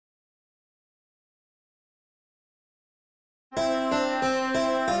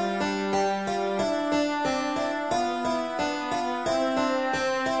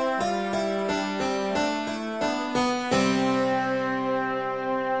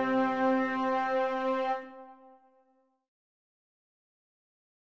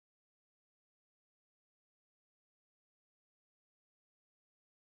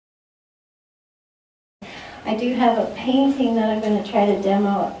I do have a painting that I'm going to try to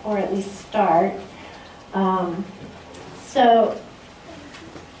demo or at least start. So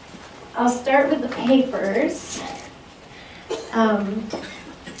I'll start with the papers.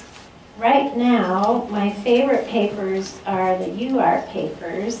 Right now, my favorite papers are the UArt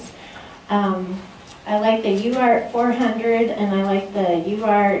papers. I like the UArt 400 and I like the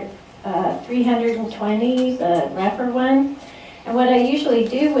UArt 320, the wrapper one. And what I usually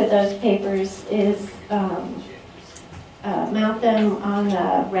do with those papers is mount them on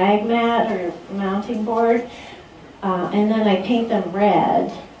a rag mat or mounting board, and then I paint them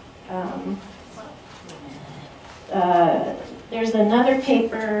red. There's another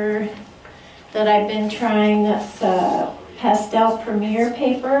paper that I've been trying that's pastel premier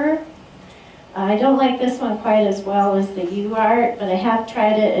paper. I don't like this one quite as well as the UArt, but I have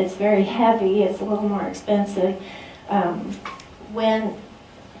tried it. It's very heavy. It's a little more expensive. I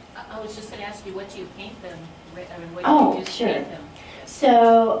was just going to ask you, what do you paint them? I mean, what do you use to paint them?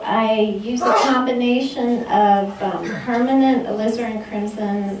 So I use a combination of permanent alizarin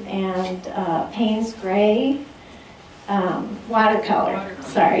crimson and Payne's gray watercolor.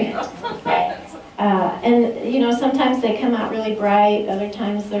 Sorry. And you know, sometimes they come out really bright. Other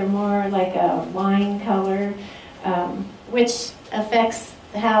times they're more like a wine color, which affects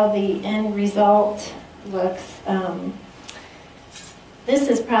how the end result looks. This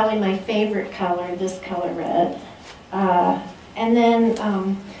is probably my favorite color, this color red. And then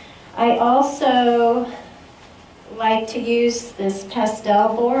I also like to use this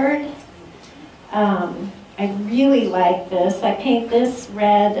pastel board. I really like this. I paint this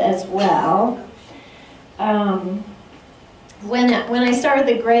red as well. When I start with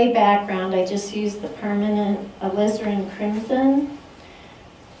the gray background, I just use the permanent alizarin crimson.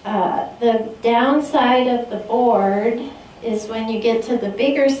 The downside of the board is when you get to the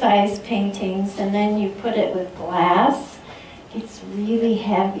bigger size paintings and then you put it with glass, it's really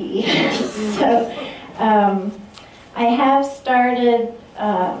heavy. So I have started,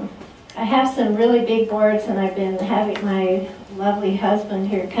 I have some really big boards and I've been having my lovely husband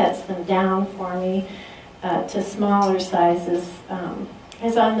here cuts them down for me to smaller sizes.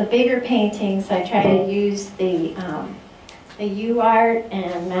 As on the bigger paintings, I try to use the UArt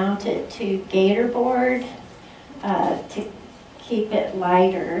and mount it to gator board to keep it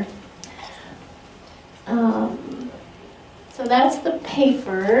lighter. So that's the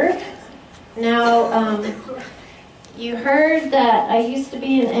paper. Now, you heard that I used to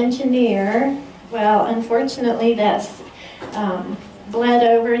be an engineer. Well, unfortunately, that's bled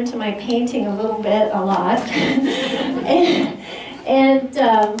over into my painting a little bit, a lot.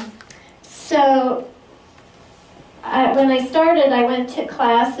 So when I started, I went to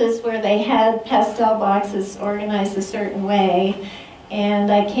classes where they had pastel boxes organized a certain way, and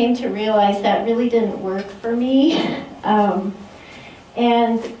I came to realize that really didn't work for me. And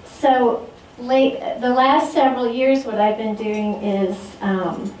so the last several years, what I've been doing is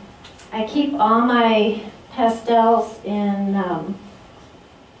I keep all my pastels in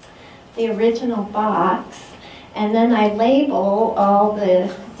the original box, and then I label all the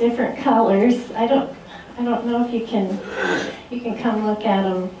different colors. I don't know if you can come look at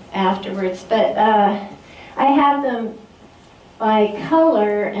them afterwards, but I have them by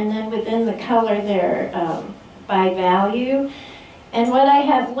color, and then within the color they're by value. And what I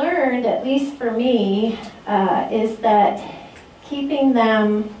have learned, at least for me, is that keeping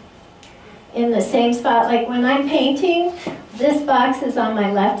them in the same spot, like when I'm painting, this box is on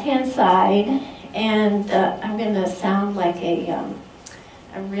my left-hand side, and I'm going to sound like a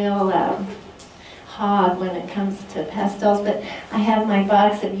real hog when it comes to pastels, but I have my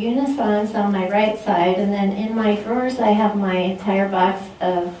box of Unisons on my right side, and then in my drawers I have my entire box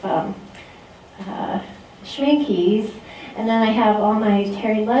of Schminkies, and then I have all my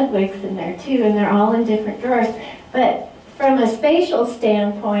Terry Ludwigs in there too, and they're all in different drawers. But from a spatial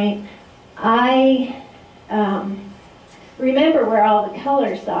standpoint, I remember where all the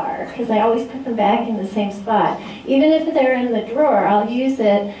colors are, because I always put them back in the same spot. Even if they're in the drawer, I'll use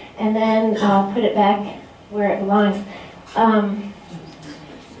it and then I'll put it back where it belongs.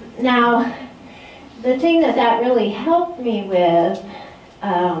 Now, the thing that really helped me with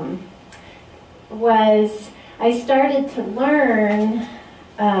was I started to learn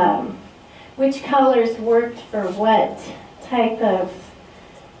which colors worked for what type of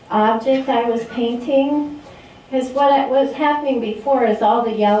object I was painting. Because what was happening before is all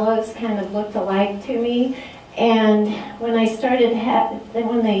the yellows kind of looked alike to me, and when I started,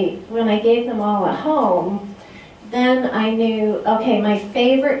 when I gave them all a home, then I knew, okay, my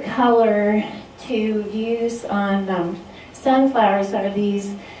favorite color to use on sunflowers are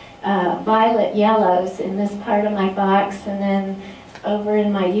these violet yellows in this part of my box, and then over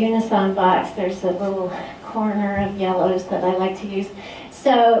in my Unison box there's a little corner of yellows that I like to use.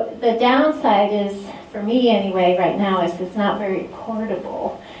 So the downside is, for me anyway right now, is it's not very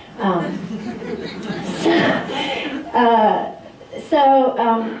portable.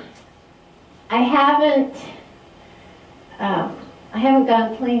 I haven't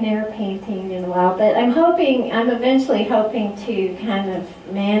gone plein air painting in a while, but I'm eventually hoping to kind of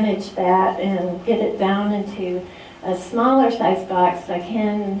manage that and get it down into a smaller size box. I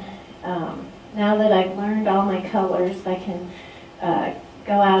can, now that I've learned all my colors, I can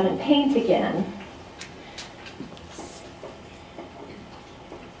go out and paint again.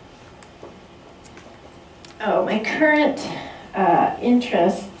 Oh, my current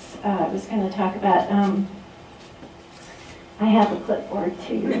interests, I was going to talk about, I have a clipboard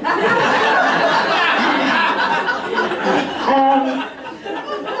too.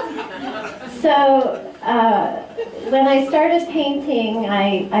 When I started painting,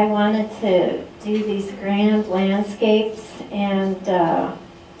 I wanted to do these grand landscapes, and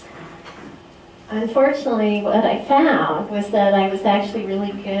unfortunately what I found was that I was actually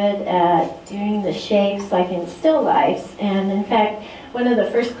really good at doing the shapes like in still lifes. And in fact, one of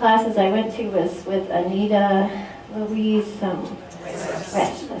the first classes I went to was with Anita Louise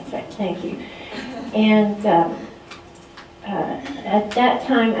West, that's right, thank you. And at that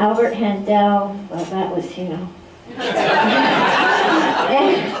time, Albert Handel, well, that was, you know.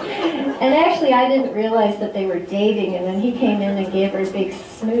 and actually, I didn't realize that they were dating, and then he came in and gave her a big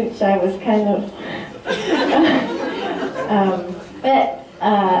smooch. I was kind of,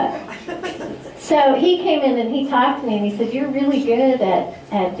 so he came in and he talked to me and he said, "You're really good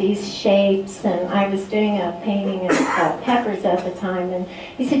at these shapes." And I was doing a painting of peppers at the time, and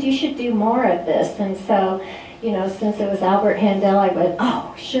he said, "You should do more of this." And so, you know, since it was Albert Handel, I went,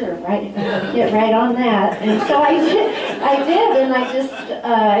 "Oh, sure, right, I'm gonna get right on that." And so I did, and I just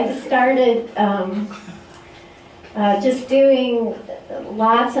started just doing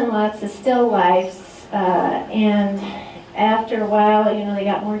lots and lots of still lifes, and after a while, you know, they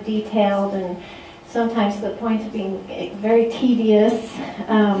got more detailed and sometimes to the point of being very tedious.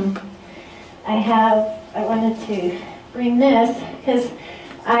 I wanted to bring this because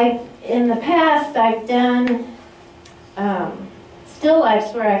in the past I've done still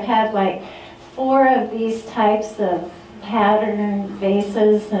lifes where I've had like 4 of these types of pattern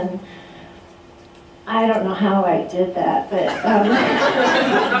vases, and I don't know how I did that,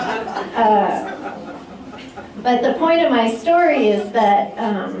 but the point of my story is that,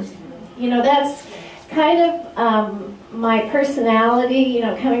 you know, that's kind of my personality. You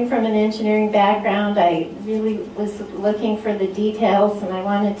know, coming from an engineering background, I really was looking for the details, and I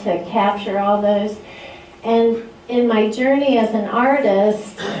wanted to capture all those. And in my journey as an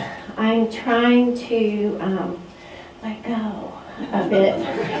artist, I'm trying to let go a bit.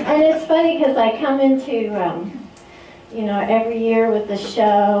 And it's funny because I come into, you know, every year with the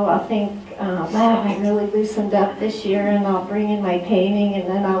show, I'll think, wow, I really loosened up this year, and I'll bring in my painting, and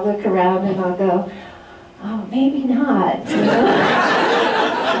then I'll look around and I'll go, oh, maybe not. You know?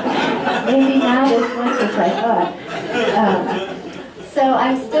 Maybe not as much as I thought. So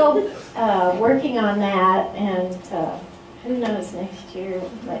I'm still working on that, and who knows next year,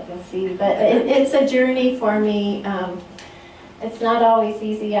 let me see. But it's a journey for me. It's not always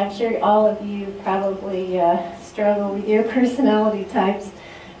easy. I'm sure all of you probably struggle with your personality types.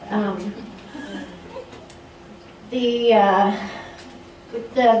 The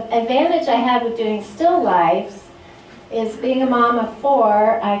advantage I had with doing still lifes is, being a mom of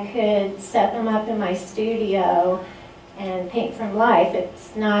 4, I could set them up in my studio and paint from life.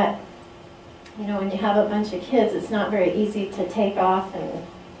 It's not, you know, when you have a bunch of kids, it's not very easy to take off and,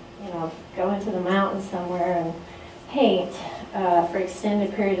 you know, go into the mountains somewhere and paint for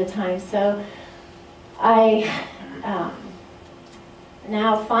extended period of time. So I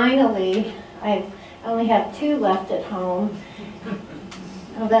now finally, I only have 2 left at home.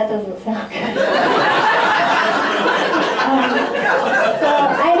 Oh, that doesn't sound good. So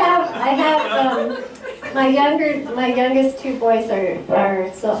I have my youngest 2 boys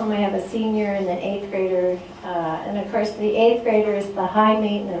are still home. I have a senior and an 8th grader, and of course the 8th grader is the high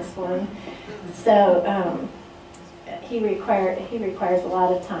maintenance one. So he requires a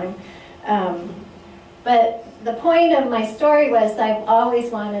lot of time. But the point of my story was, I've always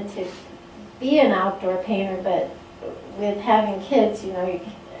wanted to be an outdoor painter, but with having kids, you know,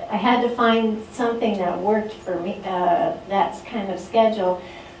 I had to find something that worked for me, that kind of schedule.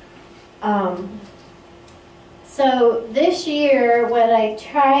 So this year, what I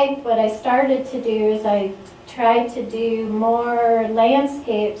started to do is I tried to do more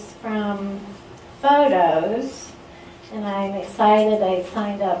landscapes from photos, and I'm excited. I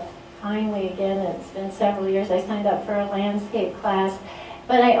signed up finally again. It's been several years. I signed up for a landscape class,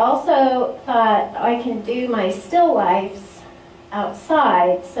 but I also thought I can do my still lifes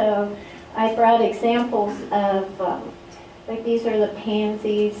outside. So I brought examples of like these are the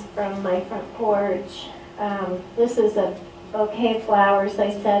pansies from my front porch. This is a bouquet of flowers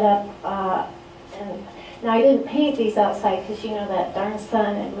I set up, and now I didn't paint these outside because you know that darn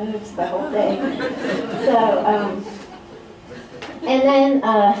sun, it moves the whole day. So, and then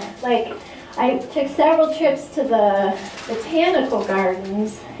like I took several trips to the botanical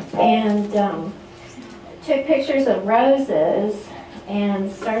gardens and took pictures of roses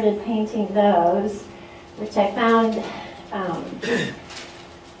and started painting those, which I found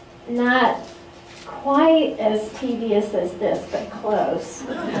not quite as tedious as this, but close.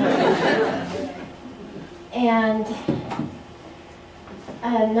 And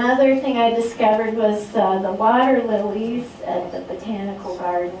another thing I discovered was the water lilies at the botanical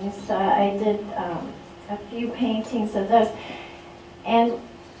gardens. I did a few paintings of those. And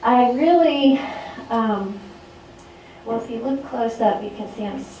I really, well, if you look close up, you can see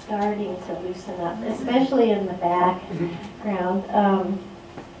I'm starting to loosen up, especially in the background.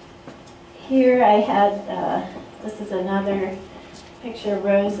 Here I had, this is another picture of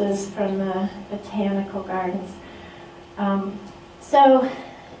roses from the botanical gardens. So,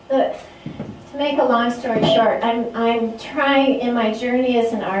 to make a long story short, I'm trying, in my journey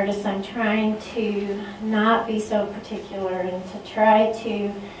as an artist, I'm trying to not be so particular and to try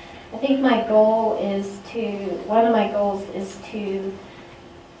to, I think my goal is to, one of my goals is to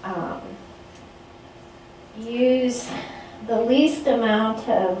use the least amount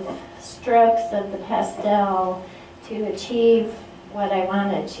of strokes of the pastel to achieve what I want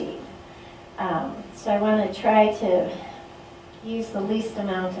to achieve. So I want to try to use the least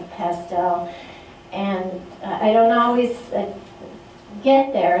amount of pastel, and I don't always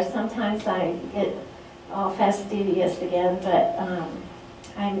get there. Sometimes I get all fastidious again, but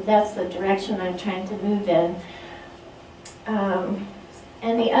that's the direction I'm trying to move in.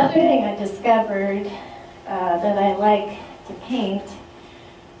 And the other thing I discovered that I like to paint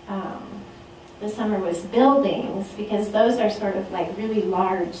this summer was buildings, because those are sort of like really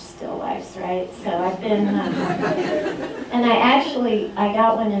large still lifes, right? So I've been, and I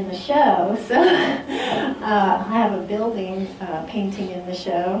got one in the show, so I have a building painting in the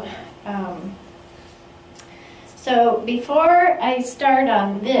show. So before I start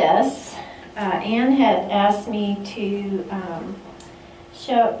on this, Anne had asked me to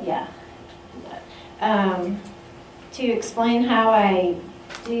to explain how I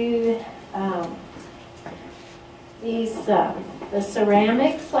do these the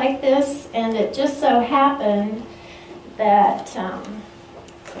ceramics like this, and it just so happened that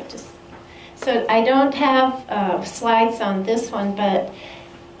so I don't have slides on this one, but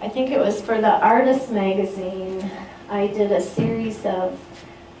I think it was for the Artist magazine. I did a series of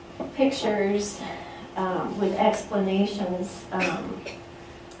pictures with explanations on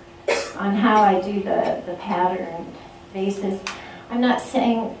how I do the patterned vases. I'm not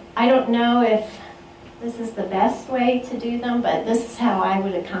saying, I don't know if this is the best way to do them, but this is how I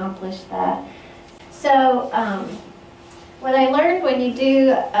would accomplish that. So what I learned when you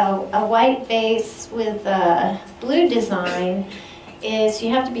do a white vase with a blue design is you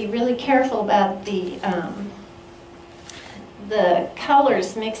have to be really careful about the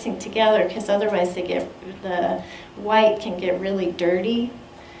colors mixing together, because otherwise the white can get really dirty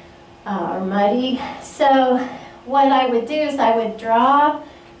or muddy. So what I would do is I would draw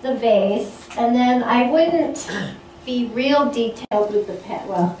the vase, and then I wouldn't be real detailed with the pen.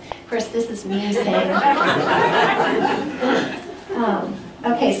 Well, of course, this is me saying.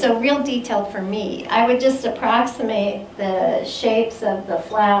 Okay, so real detailed for me. I would just approximate the shapes of the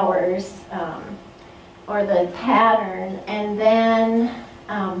flowers or the pattern, and then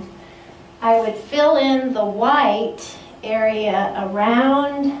I would fill in the white area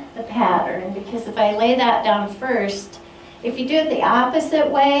around the pattern, because if I lay that down first, if you do it the opposite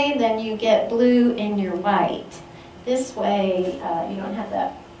way, then you get blue in your white. This way, you don't have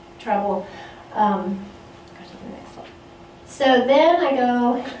that trouble. Go to the next slide. So then I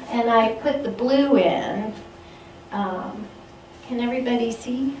go and I put the blue in. Can everybody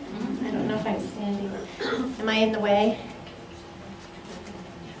see? I don't know if I'm standing. Am I in the way?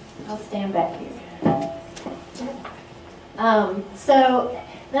 I'll stand back here. So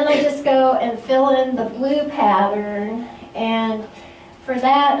then I just go and fill in the blue pattern, and for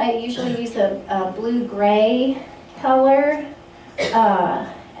that I usually use a blue-gray color,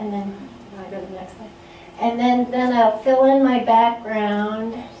 and then I go to the next slide. And then I'll fill in my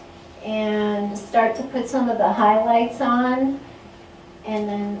background and start to put some of the highlights on. And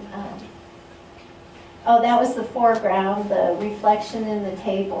then, oh, that was the foreground, the reflection in the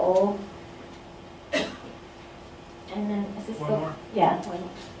table. And then, is this One more? Yeah, one more.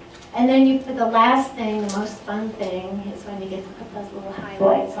 And then you put the last thing, the most fun thing, is when you get to put those little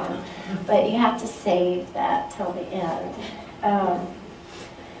highlights on. But you have to save that till the end.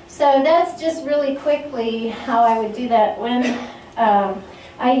 So that's just really quickly how I would do that. When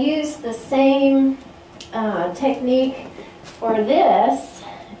I use the same technique for this,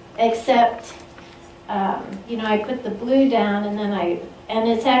 except you know, I put the blue down and then and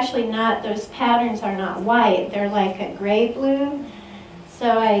it's actually not, those patterns are not white, they're like a gray blue.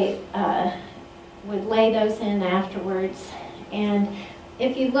 So I would lay those in afterwards. And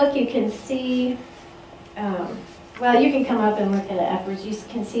if you look, you can see, well, you can come up and look at it afterwards. You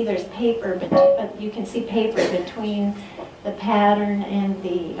can see there's paper, but you can see paper between the pattern and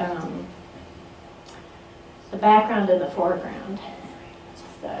the background and the foreground.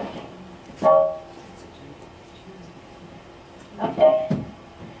 So, okay.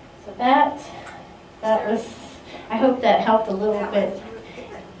 So that was, I hope that helped a little bit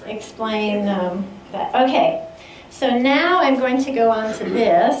explain that. Okay, so now I'm going to go on to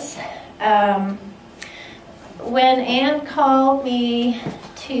this. When Anne called me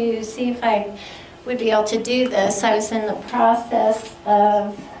to see if I would be able to do this, I was in the process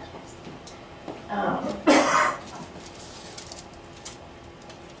of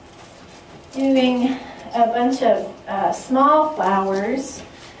doing a bunch of small flowers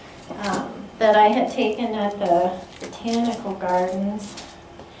that I had taken at the botanical gardens.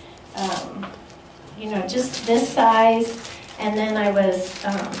 You know, just this size, and then I was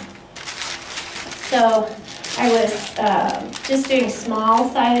just doing small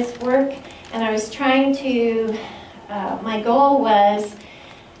size work, and I was trying to, my goal was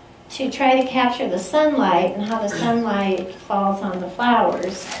to try to capture the sunlight and how the sunlight falls on the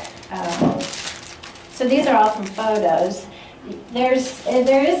flowers. So these are all from photos. There is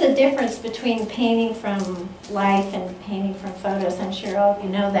a difference between painting from life and painting from photos. I'm sure all of you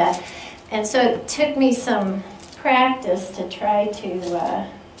know that. And so it took me some practice to try to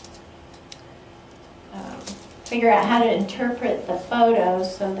figure out how to interpret the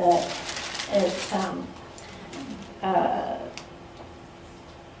photos so that it's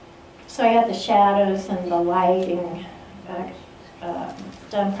so I got the shadows and the lighting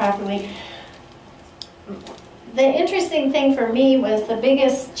done properly. The interesting thing for me was the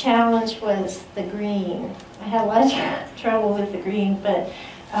biggest challenge was the green. I had a lot of trouble with the green, but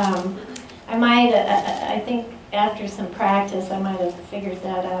I think after some practice I might have figured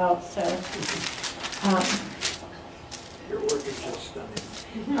that out. So. Your work is just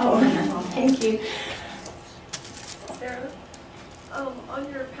stunning. Oh, thank you. Sarah, on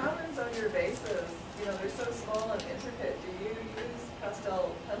your patterns on your vases, you know, they're so small and intricate. Do you use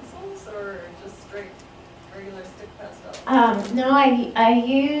pastel pencils or just straight regular stick pastels? No, I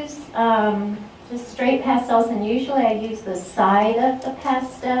use just straight pastels, and usually I use the side of the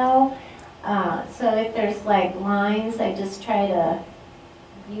pastel. So if there's like lines, I just try to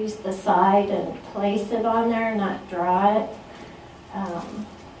use the side and place it on there, not draw it.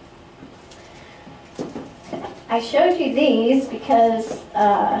 I showed you these because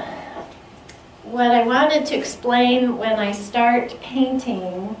what I wanted to explain when I start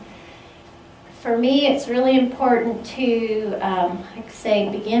painting, for me it's really important to, like say,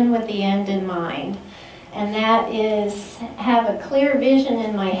 begin with the end in mind. And that is have a clear vision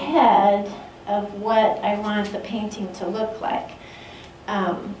in my head of what I want the painting to look like.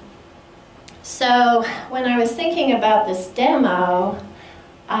 So when I was thinking about this demo,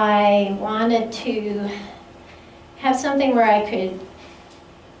 I wanted to have something where I could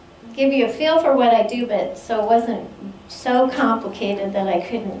give you a feel for what I do, but so it wasn't so complicated that I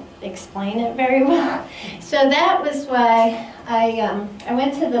couldn't explain it very well. So that was why I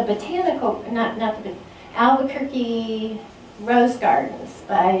went to the botanical, not the Albuquerque Rose Gardens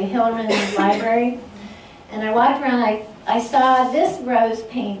by Hillerman Library, and I walked around. I saw this rose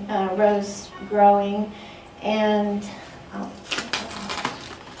growing, and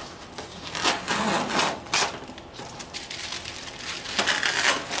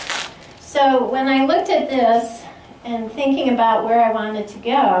so when I looked at this and thinking about where I wanted to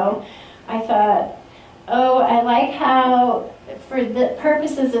go, I thought, oh, I like how, for the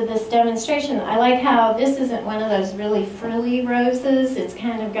purposes of this demonstration, I like how this isn't one of those really frilly roses. It's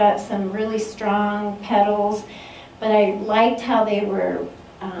kind of got some really strong petals, but I liked how they were,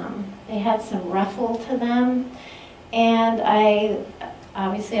 they had some ruffle to them. And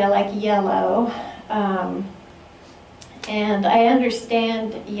obviously I like yellow. And I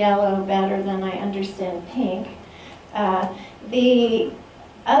understand yellow better than I understand pink. The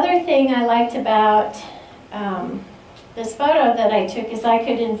other thing I liked about this photo that I took is I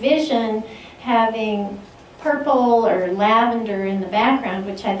could envision having purple or lavender in the background,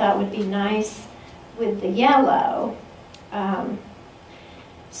 which I thought would be nice with the yellow.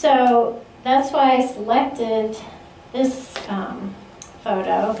 So that's why I selected this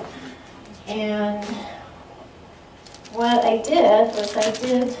photo. And what I did was I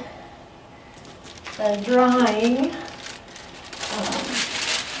did the drawing.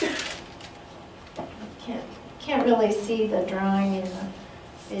 Can't really see the drawing in the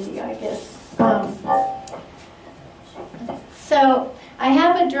video, I guess. So I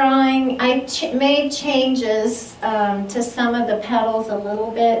have a drawing. I made changes to some of the petals a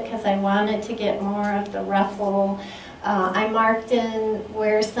little bit because I wanted to get more of the ruffle. I marked in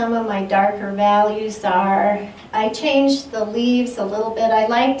where some of my darker values are. I changed the leaves a little bit. I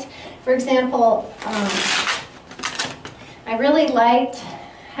liked, for example, I really liked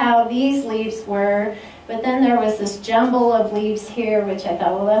how these leaves were, but then there was this jumble of leaves here, which I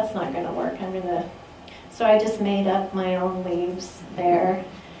thought, well, that's not going to work. So I just made up my own leaves there.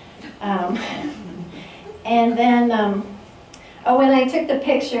 And then, when I took the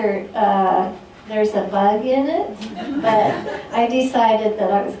picture, there's a bug in it, but I decided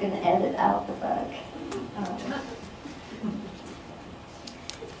that I was going to edit out the bug.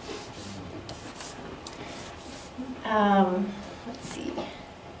 Let's see.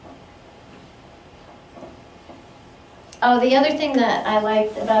 Oh, the other thing that I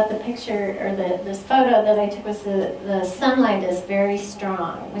liked about the picture, or this photo that I took, was the sunlight is very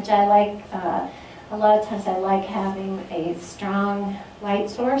strong, which I like. A lot of times I like having a strong light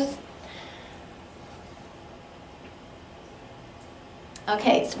source.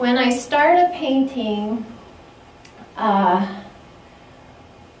 Okay, so when I start a painting,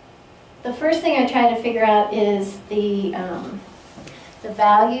 the first thing I try to figure out is the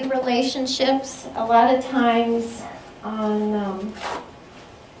value relationships. A lot of times on,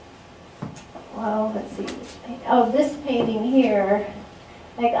 well, let's see, this painting here,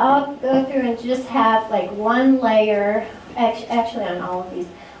 like I'll go through and just have like one layer, actually on all of these,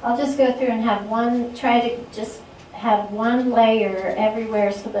 I'll just go through and have try to just have one layer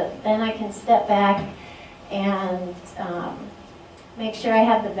everywhere so that then I can step back and make sure I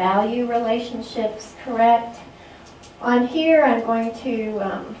have the value relationships correct. On here I'm going to,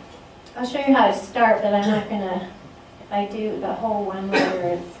 I'll show you how to start, but I'm not going to, if I do the whole one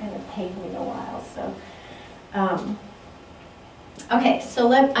layer, it's going to take me a while. So, okay,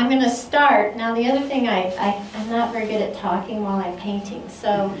 so I'm going to start. Now the other thing, I'm not very good at talking while I'm painting,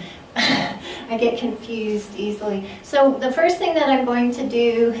 so I get confused easily. So the first thing that I'm going to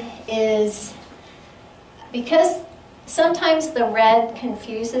do is, because sometimes the red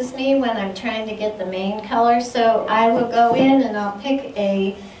confuses me when I'm trying to get the main color, so I will go in and I'll pick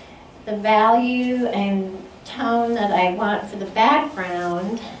the value and tone that I want for the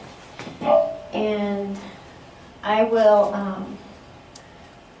background, and I will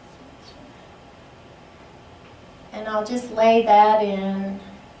and I'll just lay that in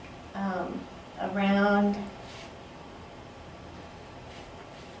around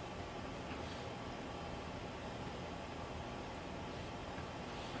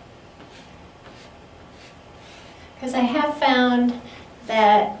because I have found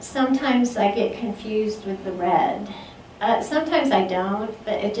that sometimes I get confused with the red. Sometimes I don't,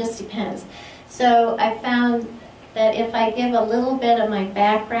 but it just depends. So I found that if I give a little bit of my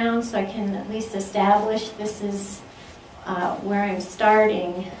background so I can at least establish this is where I'm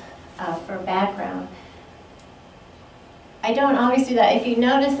starting for background. I don't always do that. If you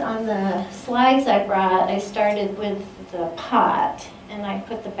notice on the slides I brought, I started with the pot and I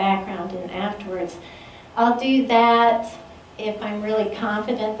put the background in afterwards. I'll do that if I'm really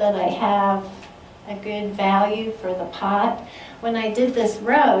confident that I have a good value for the pot. When I did this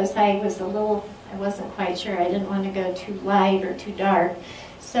rose, I wasn't quite sure. I didn't want to go too light or too dark.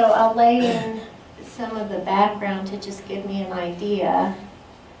 So I'll lay in some of the background to just give me an idea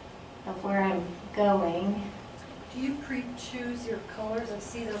of where I'm going. Do you pre-choose your colors? I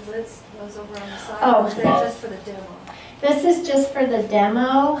see the lids goes over on the side. Oh. Or is that just for the demo? This is just for the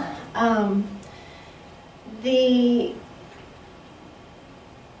demo.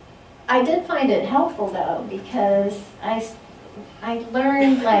 I did find it helpful though, because I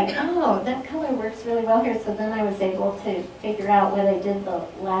learned like, oh, that color works really well here, so then I was able to figure out what I did the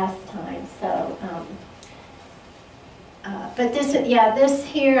last time. So But this, yeah, this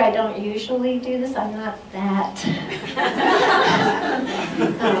here, I don't usually do this. I'm not that.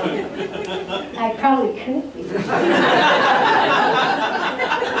 I probably could be.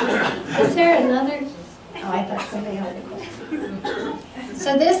 Is there another? Oh, I thought somebody had a question.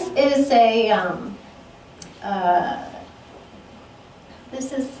 So this is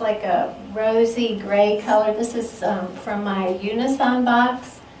this is like a rosy gray color. This is from my Unison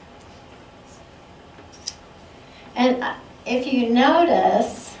box. And if you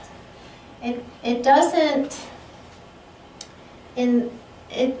notice, it doesn't it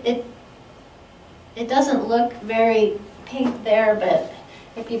doesn't look very pink there, but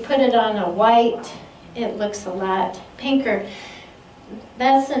if you put it on a white, it looks a lot pinker.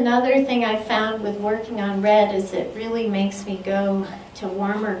 That's another thing I found with working on red, is it really makes me go to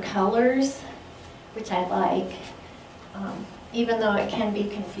warmer colors, which I like, even though it can be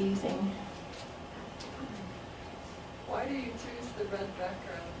confusing. Why do you choose the red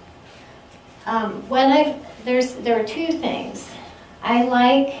background? There are two things. I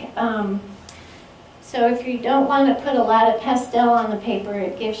like, so if you don't want to put a lot of pastel on the paper,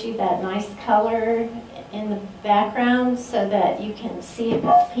 it gives you that nice color in the background so that you can see it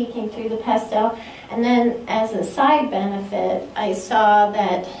peeking through the pastel. And then as a side benefit, I saw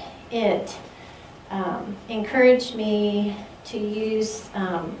that it encouraged me to use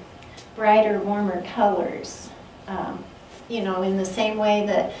brighter, warmer colors. You know, in the same way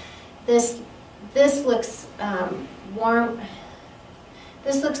that this looks warm.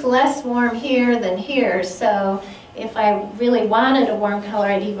 This looks less warm here than here, so if I really wanted a warm color,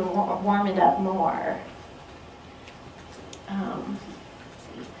 I'd even warm it up more.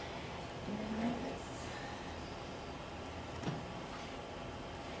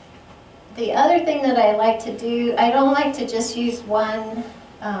 The other thing that I like to do, I don't like to just use one.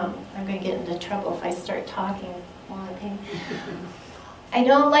 I'm going to get into trouble if I start talking while I'm painting. I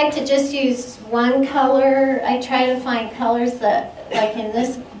don't like to just use one color. I try to find colors that, like in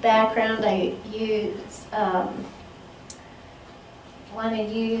this background, I want to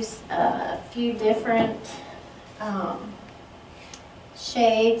use a few different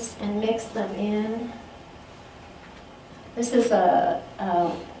shades and mix them in. This is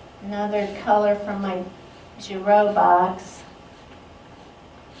another color from my Giraud box.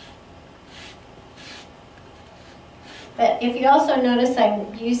 But if you also notice, I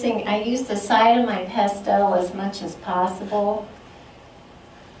use the side of my pastel as much as possible.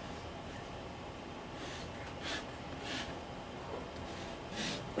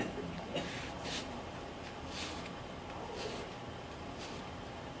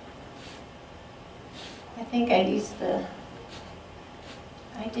 I think I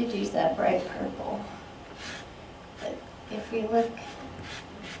did use that bright purple. But if we look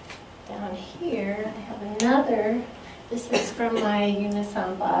down here, I have another. This is from my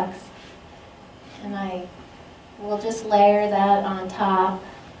Unison box, and I will just layer that on top.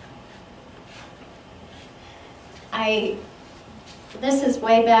 This is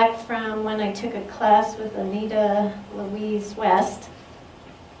way back from when I took a class with Anita Louise West,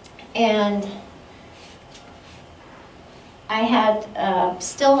 and I had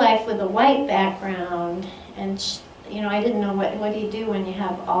still life with a white background, and you know, I didn't know what do you do when you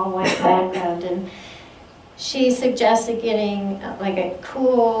have all white background, and she suggested getting like a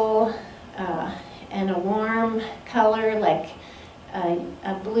cool and a warm color, like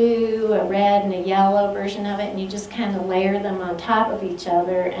a blue, a red, and a yellow version of it, and you just kind of layer them on top of each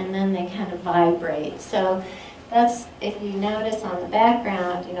other, and then they kind of vibrate. So that's, if you notice on the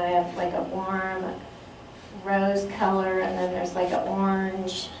background, you know, I have like a warm rose color, and then there's like an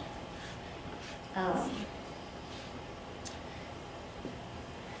orange.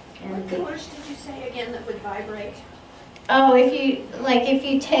 What colors did you say again that would vibrate? Oh, if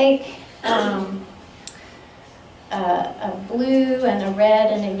you take a blue and a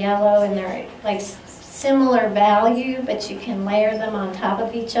red and a yellow, and they're like similar value, but you can layer them on top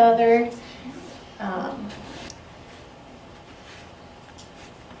of each other.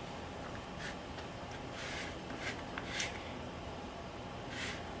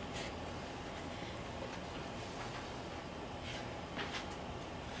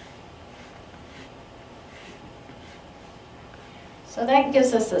 So that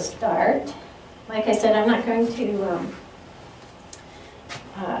gives us a start. Like I said, I'm not going to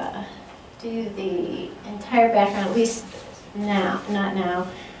do the entire background, at least now, not now.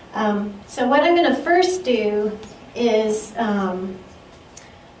 So what I'm going to first do is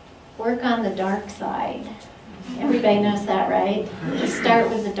work on the dark side. Everybody knows that, right? You start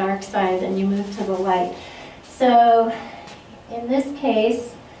with the dark side and you move to the light. So in this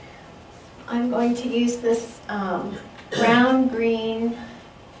case, I'm going to use this brown green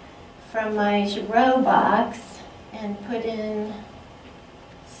from my Giro box and put in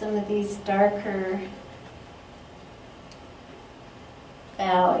some of these darker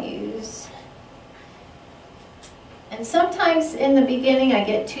values. And sometimes in the beginning I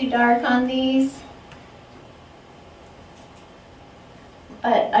get too dark on these,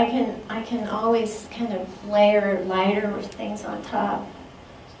 but I can always kind of layer lighter things on top.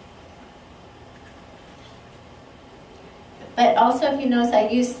 But also, if you notice, I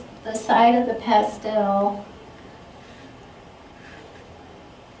use the side of the pastel.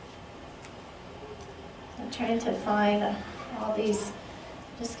 I'm trying to find all these,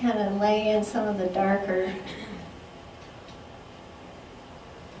 just kind of lay in some of the darker.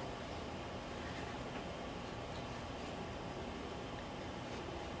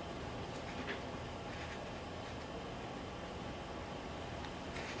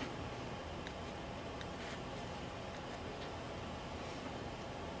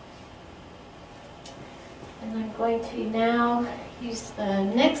 And I'm going to now use the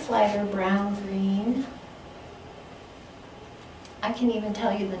next lighter brown green. I can even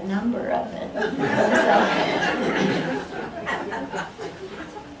tell you the number of it.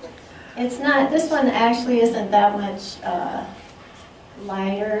 It's not, this one actually isn't that much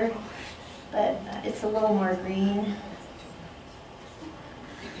lighter, but it's a little more green.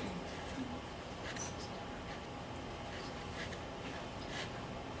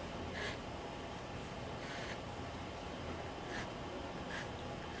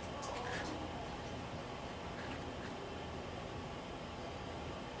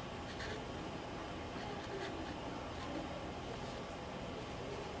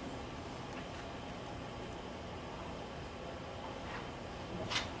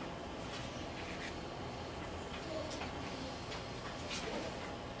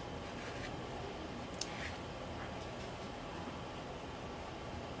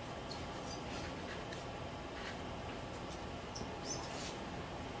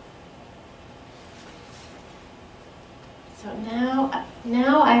 So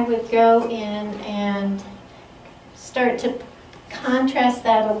now I would go in and start to contrast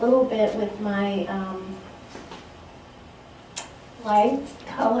that a little bit with my light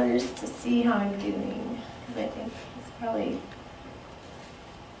colors to see how I'm doing. I think it's probably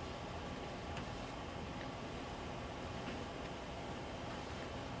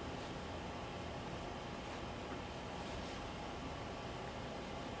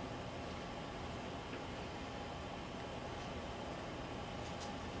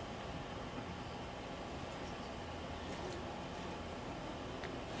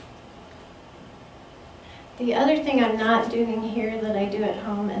the other thing I'm not doing here that I do at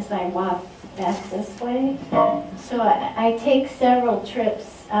home is I walk back this way. So I take several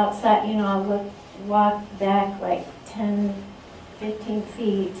trips outside, you know, I'll walk back like 10, 15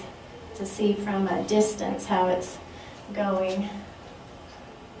 feet to see from a distance how it's going.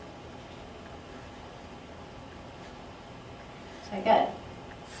 So I got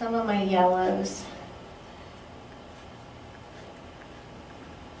some of my yellows.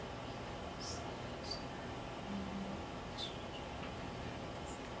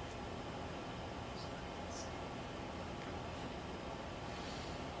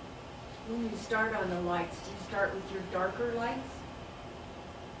 When you start on the lights, do you start with your darker lights?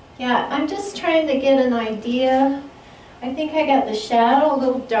 Yeah, I'm just trying to get an idea. I think I got the shadow a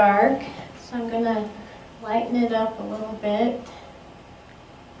little dark, so I'm going to lighten it up a little bit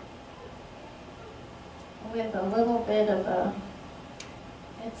with a little bit of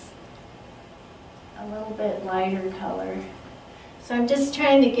it's a little bit lighter color. So I'm just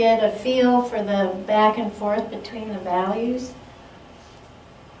trying to get a feel for the back and forth between the values.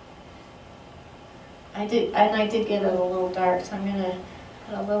 I did get it a little dark, so I'm going to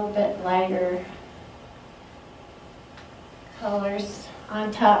put a little bit lighter colors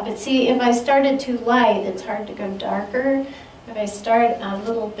on top. But see, if I started too light, it's hard to go darker. If I start a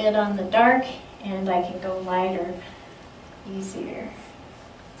little bit on the dark, and I can go lighter easier.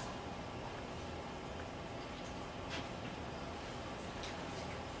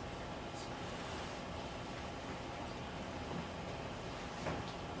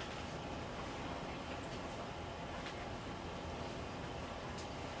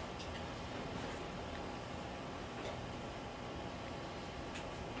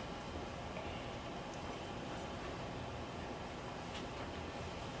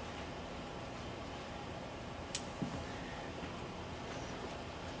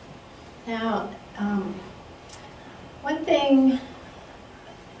 Now, one thing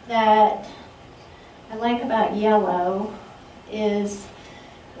that I like about yellow is,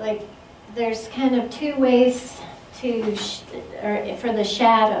 like, there's kind of two ways or for the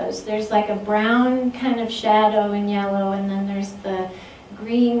shadows. There's like a brown kind of shadow in yellow, and then there's the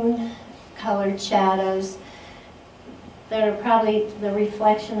green colored shadows that are probably the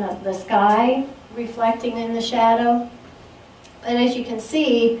reflection of the sky reflecting in the shadow. But as you can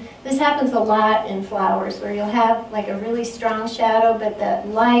see, this happens a lot in flowers where you'll have like a really strong shadow, but the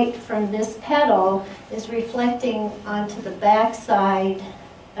light from this petal is reflecting onto the back side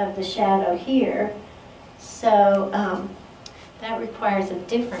of the shadow here. So that requires a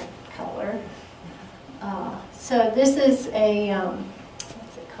different color. So this is a,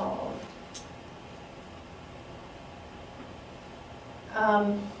 what's it called?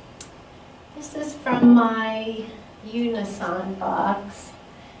 This is from my Unison box,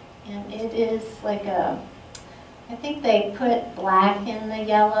 and it is like I think they put black in the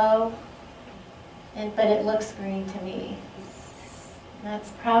yellow, but it looks green to me.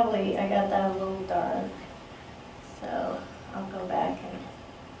 That's probably, I got that a little dark, so I'll go back and,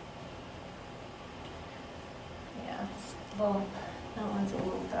 yeah, well, that one's a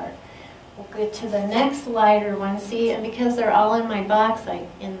little dark. We'll get to the next lighter one. See, and because they're all in my box,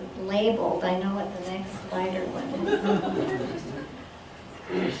 labeled, I know what the next lighter one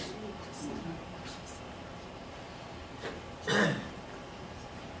is.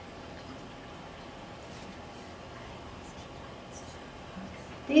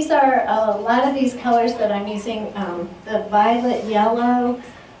 These are a lot of these colors that I'm using. The violet yellow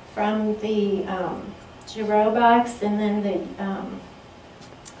from the Giro box, and then the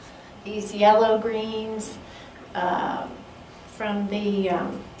these yellow greens from the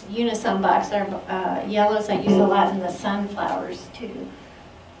Unison box are yellows I use a lot in the sunflowers too.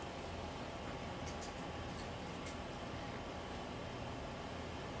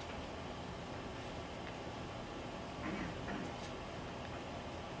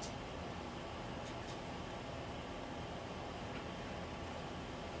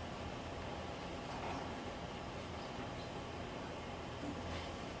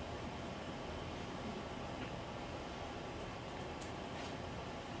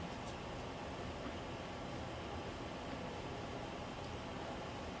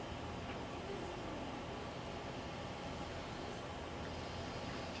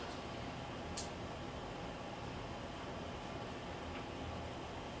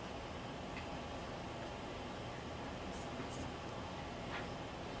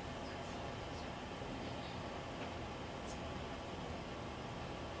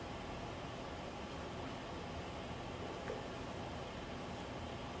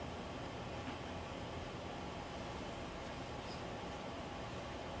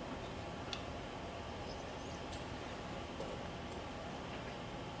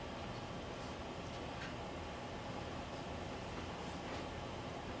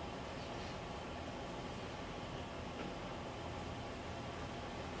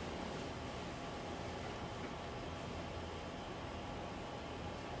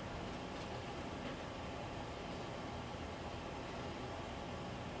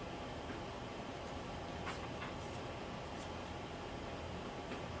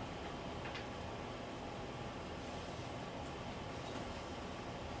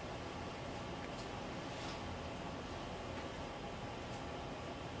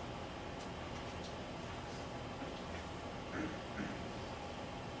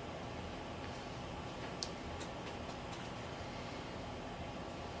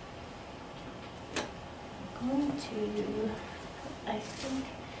 Going to, I think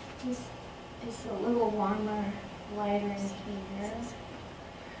this is a little warmer, lighter in here.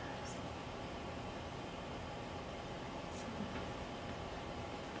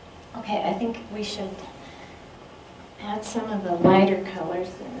 Okay, I think we should add some of the lighter colors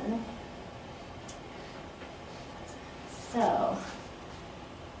in. So,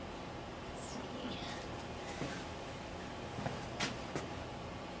 let's see.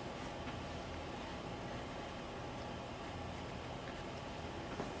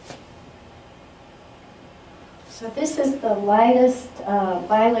 So this is the lightest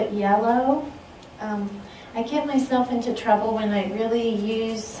violet yellow. I get myself into trouble when I really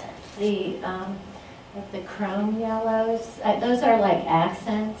use the like the chrome yellows. Those are like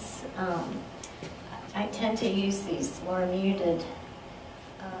accents. I tend to use these more muted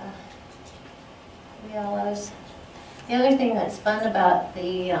yellows. The other thing that's fun about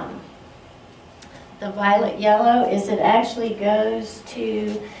the violet yellow is it actually goes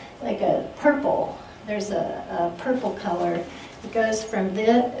to like a purple. There's a purple color. It goes from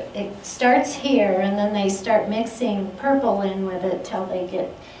this, it starts here, and then they start mixing purple in with it till they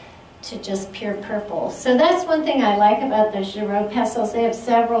get to just pure purple. So that's one thing I like about the Giraud pastels. They have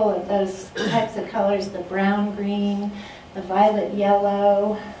several of those types of colors, the brown green, the violet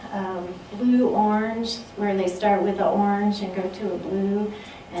yellow, blue orange, where they start with the orange and go to a blue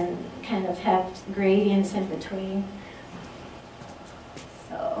and kind of have gradients in between.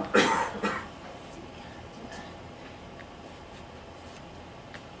 So.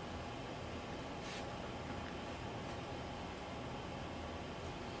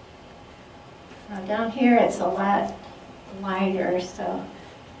 Now down here it's a lot lighter, so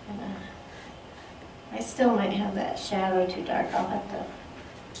I still might have that shadow too dark. I'll have to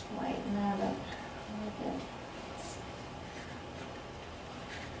lighten that up a little bit.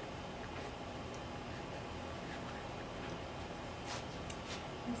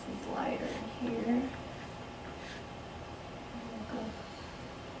 This is lighter in here.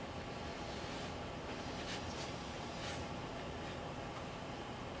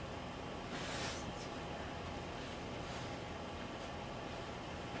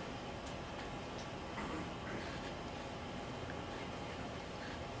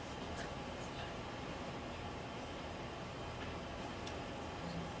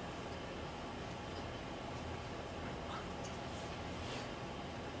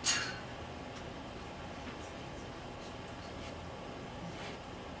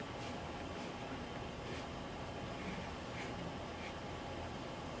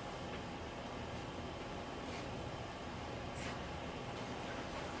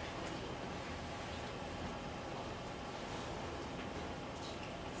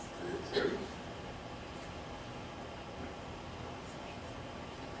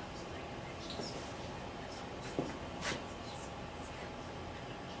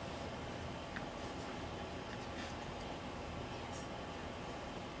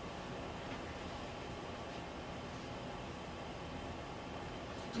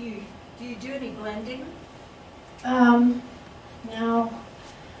 Do you do any blending? No.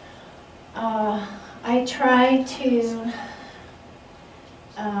 I try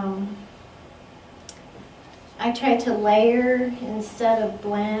to layer instead of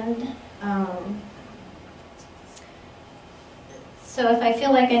blend. So if I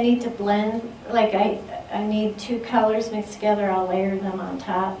feel like I need to blend, like I need two colors mixed together, I'll layer them on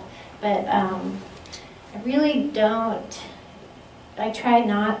top. But I really don't. I try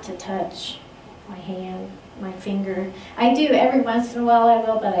not to touch my hand, my finger. I do every once in a while I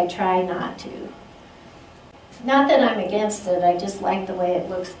will, but I try not to. Not that I'm against it, I just like the way it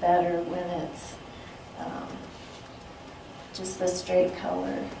looks better when it's just the straight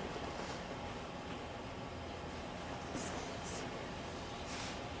color.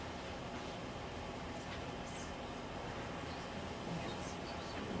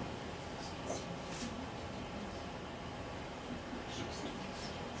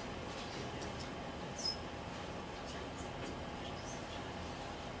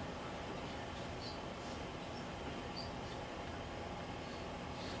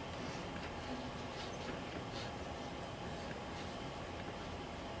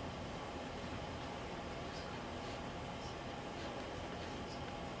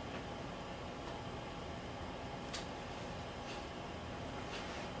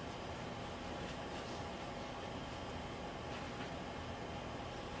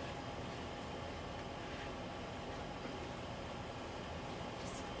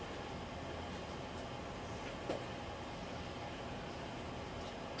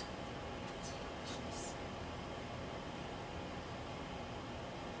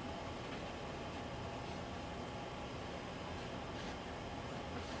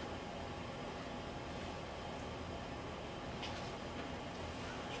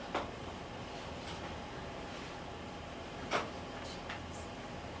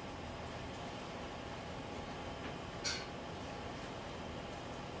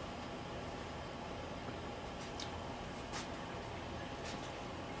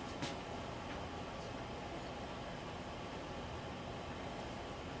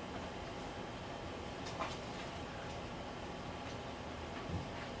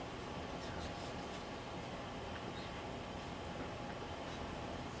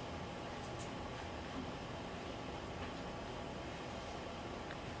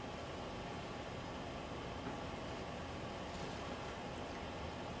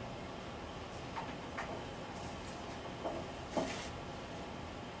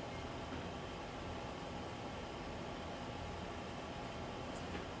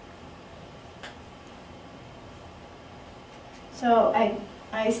 So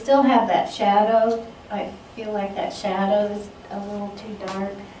I still have that shadow. I feel like that shadow is a little too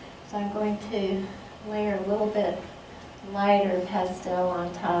dark. So I'm going to layer a little bit lighter pastel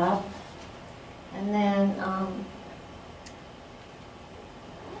on top. And then,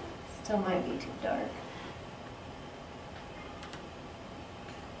 still might be too dark.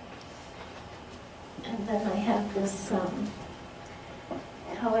 And then I have this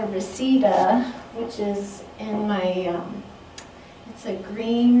color Reseda, which is in my, it's a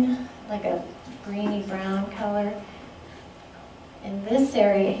green, like a greeny brown color. In this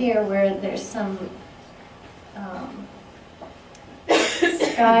area here where there's some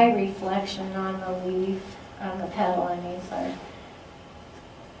sky reflection on the leaf, on the petal, I mean, sorry.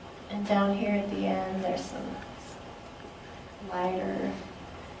 And down here at the end, there's some lighter.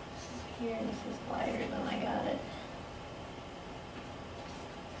 Here, this is lighter than I got it.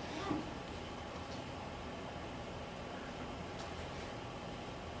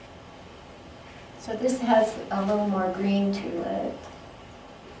 So this has a little more green to it.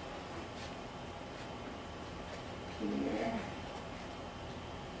 Here.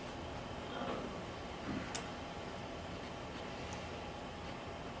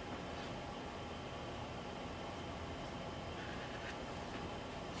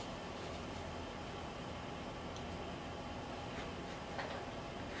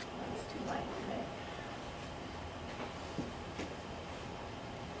 That's too light today.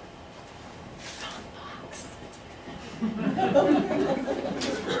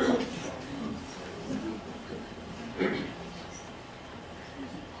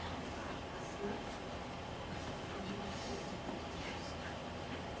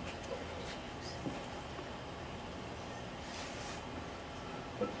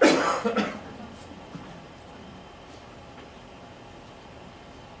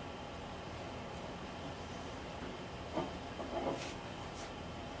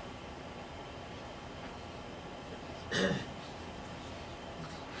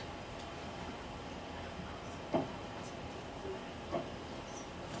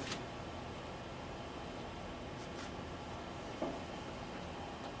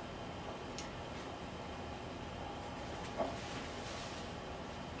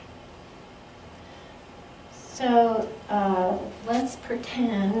 So let's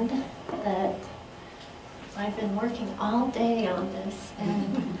pretend that I've been working all day on this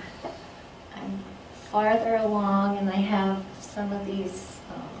and I'm farther along and I have some of these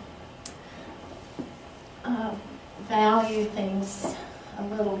value things a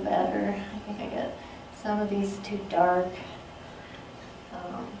little better. I think I got some of these too dark.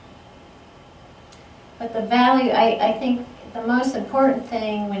 But the value, I think the most important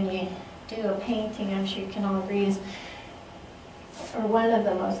thing when you do a painting, I'm sure you can all agree, is, or one of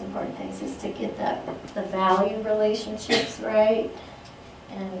the most important things is to get the value relationships right.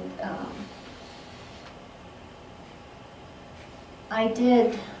 And I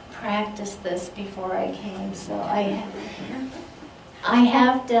did practice this before I came, so I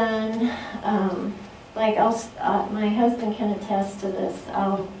have done, like my husband can attest to this.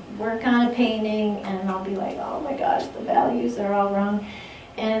 I'll work on a painting and I'll be like, oh my gosh, the values are all wrong.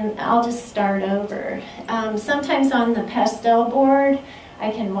 And I'll just start over. Sometimes on the pastel board, I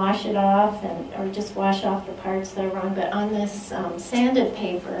can wash it off or just wash off the parts that are wrong. But on this sanded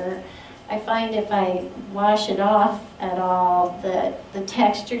paper, I find if I wash it off at all, that the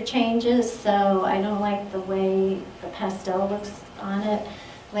texture changes. So I don't like the way the pastel looks on it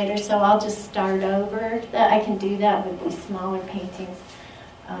later. So I'll just start over. That I can do that with these smaller paintings.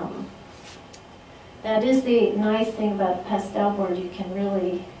 That is the nice thing about the pastel board. You can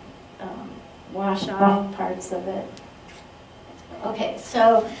really wash off parts of it. Okay,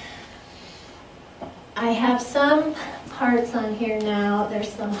 so I have some parts on here now.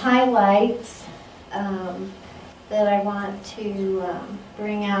 There's some highlights that I want to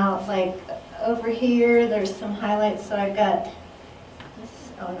bring out. Like over here, there's some highlights. So I've got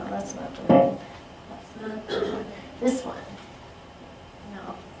this. Oh no, that's not the one. That's not the one. This one.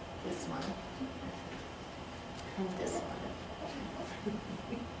 No, this one. And this one.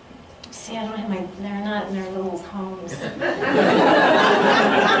 See, I don't have my, they're not in their little homes.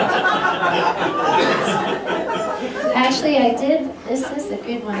 Actually, I did, this is a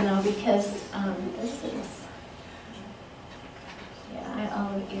good one though, because this is, yeah,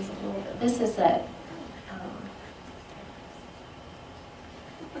 I'll use a little bit. This is that,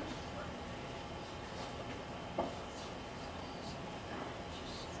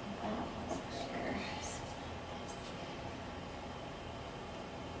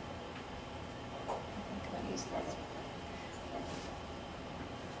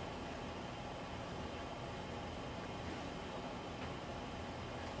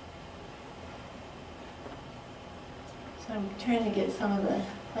 so I'm trying to get some of the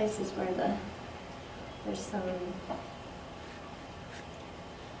places where there's some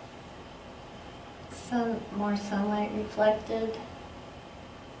more sunlight reflected.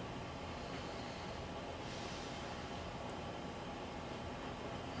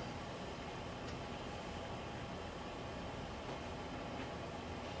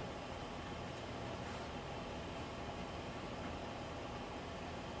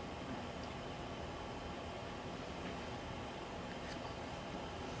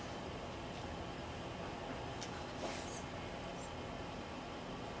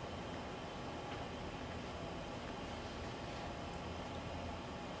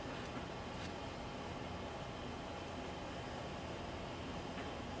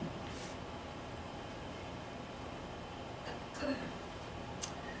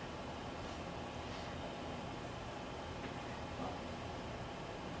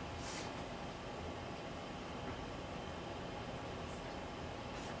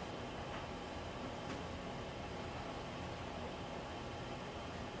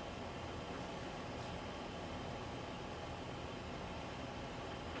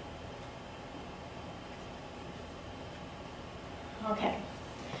 Okay.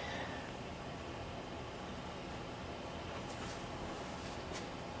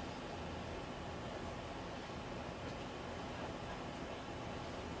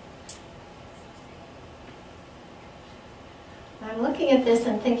 I'm looking at this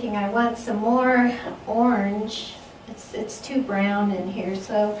and thinking I want some more orange. It's too brown in here,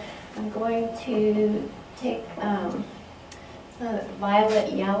 so I'm going to take the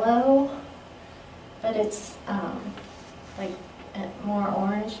violet yellow, but it's like more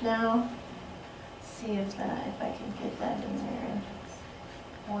orange now. See if I can get that in there and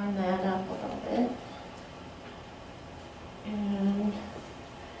warm that up a little bit. And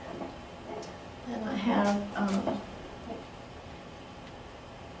then I have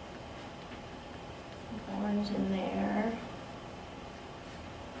orange in there.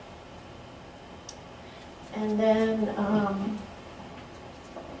 And then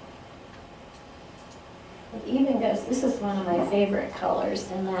it even goes, this is one of my favorite colors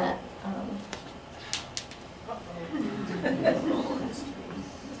in that. I'm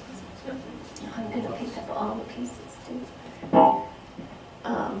going to pick up all the pieces too.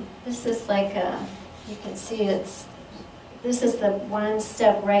 This is like you can see this is the one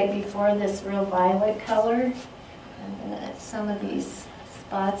step right before this real violet color. And then some of these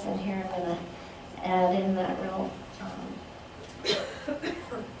spots in here, I'm going to add in that real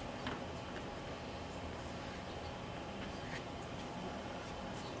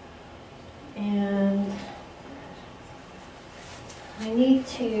and I need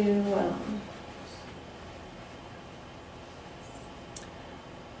to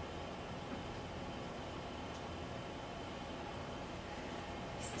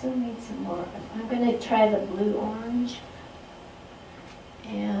still need some more. I'm going to try the blue orange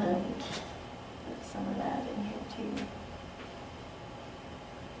and put some of that in here too.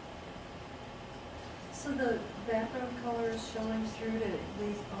 So the background color is showing through to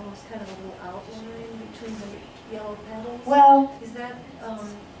leave almost kind of a little outline between the yellow petals? Well, is that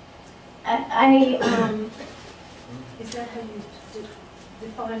is that how you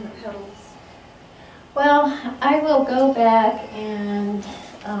define the petals? well, I will go back and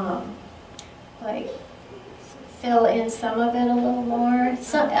like fill in some of it a little more.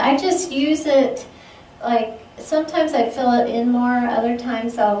 I just use it, like sometimes I fill it in more, other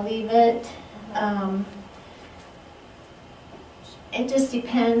times I'll leave it. It just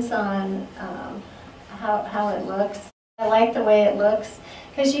depends on how it looks. I like the way it looks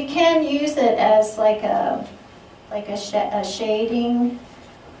because you can use it as like a shading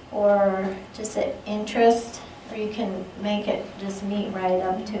or just an interest, or you can make it just meet right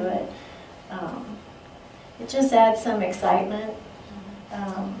up to it. It just adds some excitement.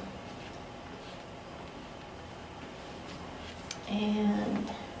 And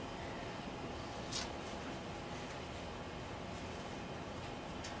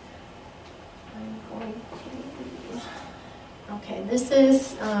I'm going to, okay, this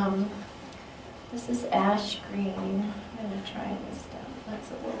is ash green. I'm going to try this down. That's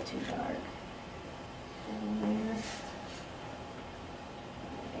a little too dark. In there.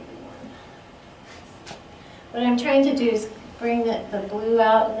 Maybe one. What I'm trying to do is bring the blue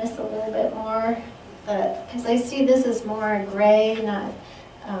out in this a little bit more, because I see this is more gray, not.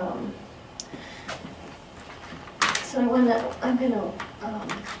 So I'm gonna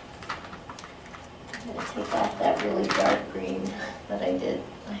take off that really dark green that I did.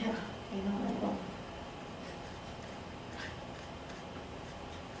 I have, I will.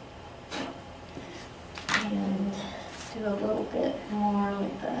 And do a little bit more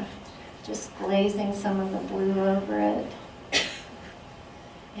with just glazing some of the blue over it.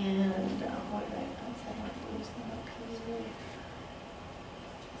 And what did I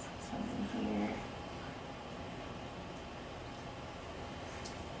something here.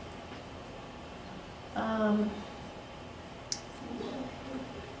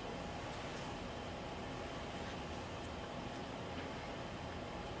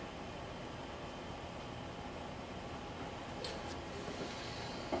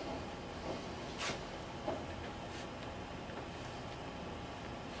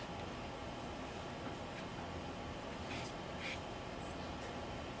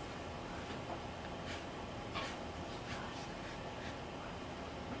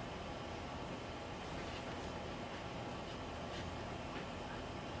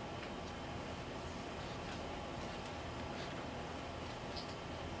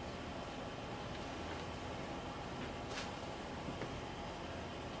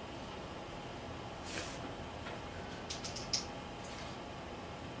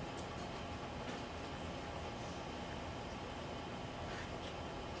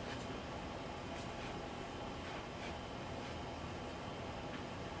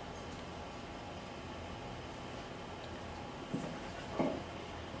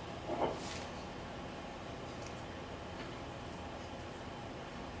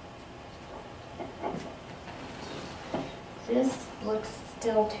 This looks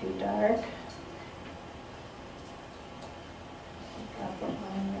still too dark. I think I'll get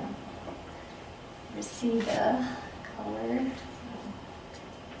my Reseda color.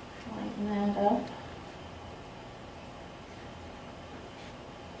 Lighten that up.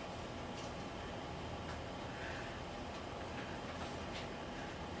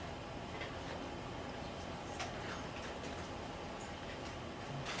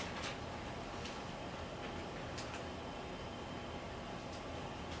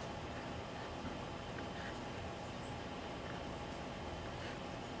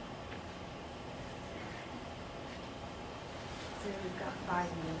 So we've got 5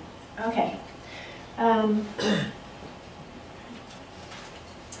 minutes. Okay.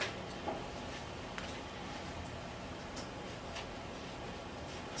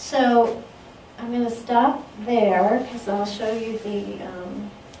 So I'm going to stop there because I'll show you the,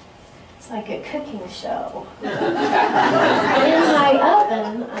 it's like a cooking show. In my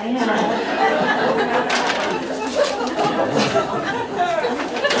oven, I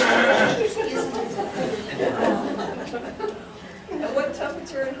And what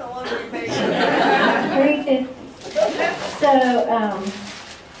temperature and how long are you baking? 350. So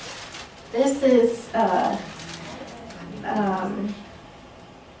this is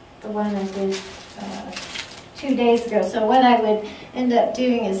the one I did 2 days ago. So what I would end up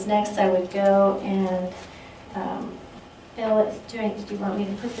doing is next I would go and fill it. Do you want me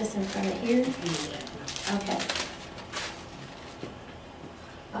to put this in front of here? Okay.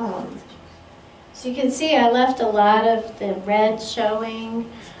 So you can see I left a lot of the red showing,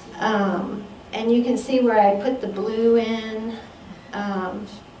 and you can see where I put the blue in.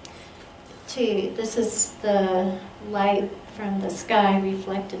 This is the light from the sky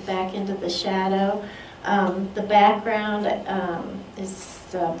reflected back into the shadow. The background is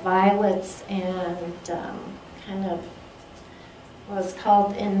violets and kind of what's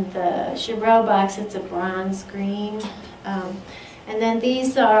called in the Giraud box, it's a bronze green. And then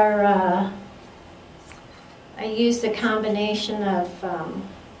these are, I used a combination of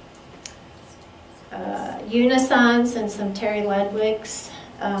Unisons and some Terry Ludwig's.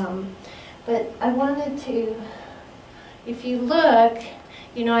 But I wanted to, if you look,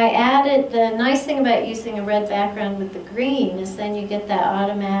 you know, I added, the nice thing about using a red background with the green is then you get that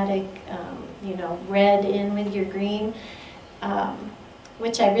automatic, you know, red in with your green,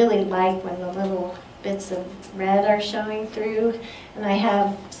 which I really like when the little bits of red are showing through. And I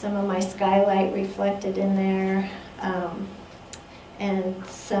have some of my skylight reflected in there, and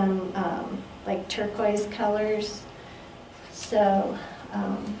some like turquoise colors. So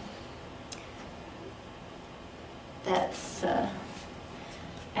that's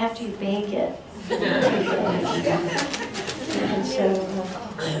after you bake it. You can show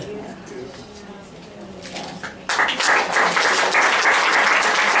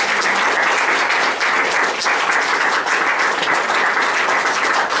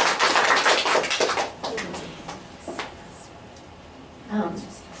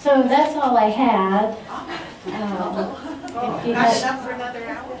so that's all I had. If you had enough for another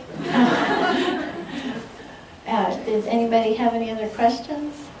hour. Does anybody have any other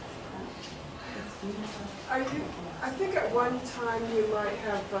questions? I think at one time you might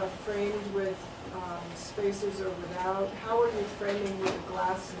have framed with spacers or without. How are you framing with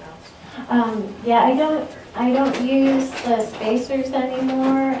glass now? Yeah, I don't use the spacers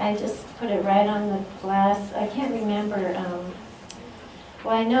anymore. I just put it right on the glass. I can't remember.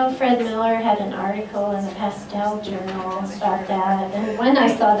 Well, I know Fred Miller had an article in the Pastel Journal about that, and when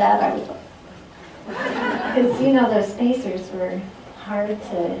I saw that, I was like, because you know those spacers were hard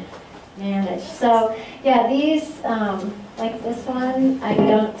to manage. So yeah, these like this one, I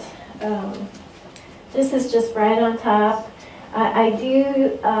don't. This is just right on top. I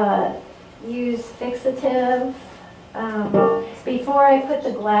do use fixative. Before I put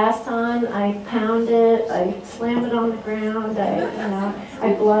the glass on, I pound it, I slam it on the ground,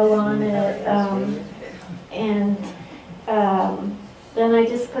 I blow on it, and then I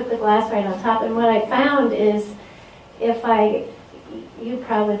just put the glass right on top. And what I found is you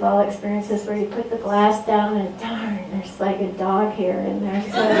probably have all experienced this, where you put the glass down and darn, there's like a dog hair in there,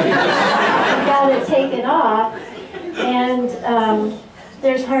 so you gotta take it off. And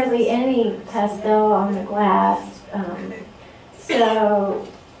there's hardly any pastel on the glass. So,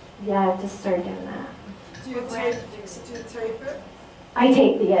 yeah, I've just started doing that. Do you tape it? I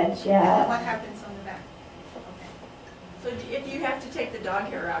tape the edge, yeah. What happens on the back? Okay. So if you have to take the dog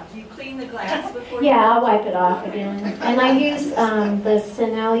hair out, do you clean the glass before you? Yeah, I'll wipe it off again. And I use the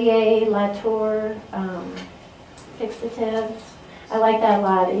Sennelier Latour fixative. I like that a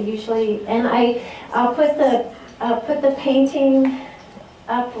lot. Usually, and I'll put the painting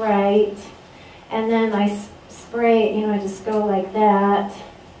upright, and then I spray, I just go like that,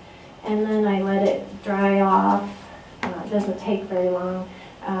 and then I let it dry off. It doesn't take very long.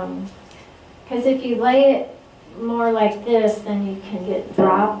 Because if you lay it more like this, then you can get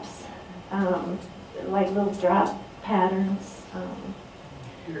drops, like little drop patterns.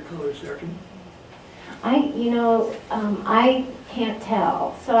 Your color second. I can't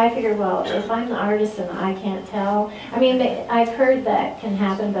tell. So I figured, well, if I'm the artist and I can't tell, I mean, I've heard that can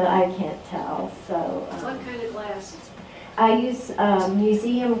happen, but I can't tell. So What kind of glass? I use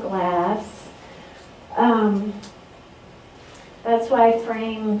museum glass. That's why I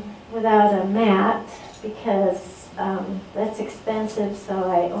frame without a mat, because that's expensive, so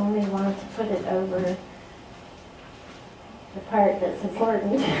I only want to put it over the part that's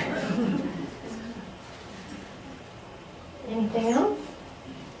important. Anything else?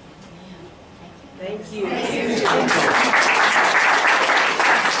 Thank you.